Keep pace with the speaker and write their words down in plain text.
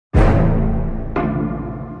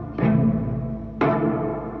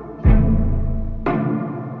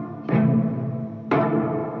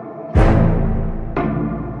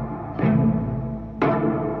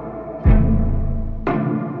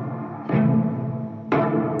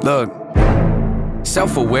Look,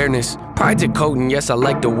 self-awareness, pride's a coat and yes I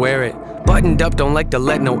like to wear it. Buttoned up, don't like to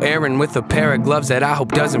let no air in, with a pair of gloves that I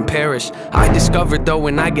hope doesn't perish. I discovered though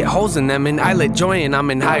when I get holes in them and I let joy in, I'm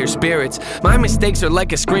in higher spirits. My mistakes are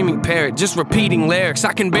like a screaming parrot, just repeating lyrics.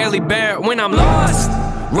 I can barely bear it when I'm lost.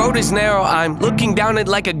 Road is narrow, I'm looking down it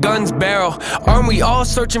like a gun's barrel. Aren't we all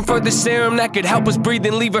searching for the serum that could help us breathe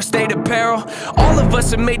and leave our state of peril? All of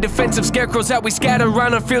us have made defensive scarecrows that we scatter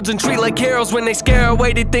around our fields and treat like heroes when they scare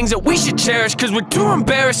away the things that we should cherish, cause we're too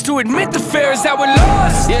embarrassed to admit the fear is that we're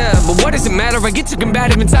lost. Yeah, but what does it matter? I get too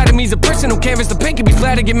combative. Inside of me's a personal canvas. The pain can be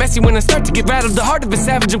flat, I get messy when I start to get rattled. The heart of a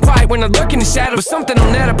savage and quiet when I lurk in the shadow. But something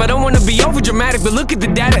on that up, I don't wanna be over dramatic, but look at the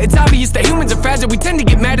data. It's obvious that humans are fragile. We tend to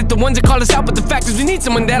get mad at the ones that call us out, but the fact is we need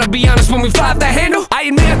someone that'll be honest when we fly off that handle. I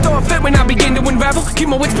admit I throw a fit when I begin to unravel. Keep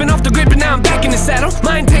my wits spin off the grid, but now I'm back in the saddle.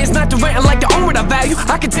 My intent is not to rant, I like to own what I value.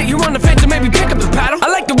 I can take you on the fence and maybe pick up the paddle.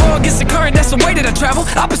 I like to roll against the current, that's the way that I travel.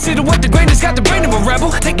 Opposite of what the grain has got the brain of a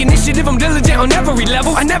rebel. Take initiative, I'm diligent on every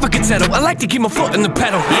level. I never can settle, I like to keep my foot in the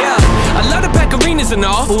pedal. Yeah, I love to pack arenas and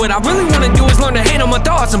all, but what I really wanna do is learn to handle my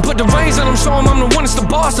thoughts and put the reins on them, show them I'm the one that's the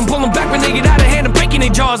boss, and pull them back when they get out of hand and breaking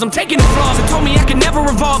their jaws. I'm taking the flaws and told me I can never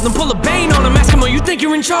revolve, then pull a bane on them, ask them, oh, you think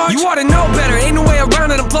you're in charge? You ought to know better, ain't no way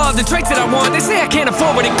around it. I'm flawed, the traits that I want, they say I can't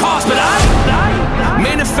afford what it costs, but I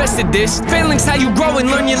manifested this. Failing's how you grow and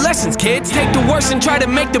learn your lessons, kids. Take the worst and try to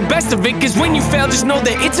make the best of it, cause when you fail, just know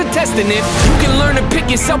that it's a test, and if you can learn to pick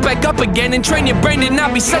yourself back up again and train your brain to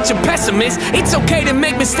not be such a pessimist, it's okay to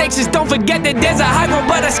make mistakes, just don't forget that there's a high road,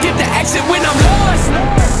 but I skip the exit when I'm lost.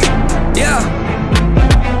 Yeah,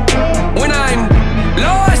 when I'm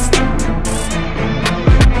lost.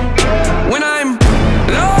 When I'm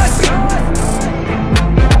lost.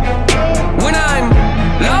 When I'm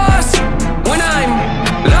lost. When I'm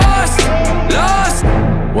lost. Lost.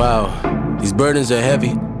 Wow, these burdens are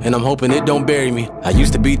heavy, and I'm hoping it don't bury me. I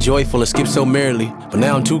used to be joyful and skip so merrily, but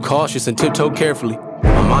now I'm too cautious and tiptoe carefully.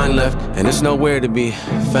 My mind left, and it's nowhere to be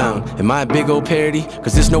found. Am I a big old parody?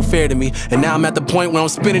 Cause it's no fair to me. And now I'm at the point where I'm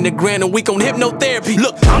spending a grand a week on hypnotherapy.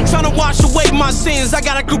 Look, I'm trying to wash away my sins. I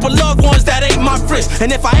got a group of loved ones that ain't my friends,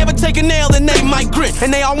 and if I ever take a nail, then they might grin.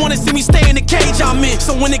 And they all wanna see me stay in the cage I'm in.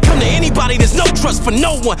 So when it come to anybody, there's no trust for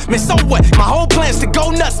no one. Man, so what? My whole plan's to go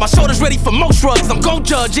nuts. My shoulder's ready for most shrugs. I'm gon'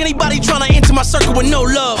 judge anybody trying to enter my circle with no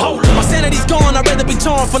love. My sanity's gone, I'd rather be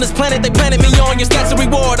torn from this planet they planted me on. Your stats a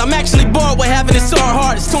reward. I'm actually bored with having it so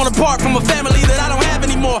hard. It's torn apart from a family that I don't have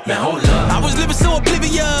anymore. Man, hold up. I was living so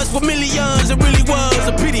oblivious with millions. It really was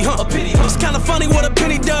a pity, huh? A pity, huh? It's kinda funny what a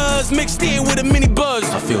penny does, mixed in with a mini buzz.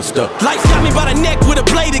 I feel stuck. Life got me by the neck with a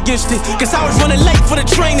blade against it, cause I was running late for the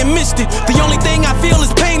train and missed it. The only thing I feel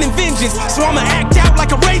is pain and vengeance, so I'ma act out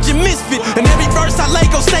like a raging misfit. And every verse I lay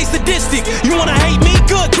gon' stay sadistic. You wanna hate me?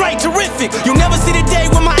 Good, great, terrific. You'll never see the day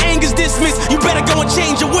when my anger's dismissed. You better go and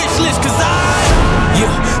change your wish list, cause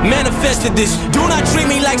manifested this. Do not treat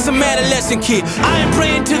me like some adolescent kid. I am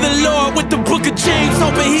praying to the Lord with the book of James,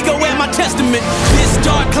 hoping he go at my testament. This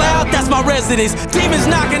dark cloud, that's my residence. Demons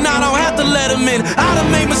knocking, I don't have to let them in. I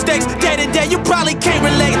done made mistakes day to day, you probably can't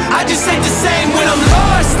relate. I just ain't the same when I'm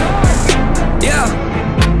lost. Yeah,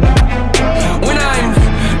 when I'm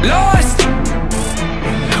lost.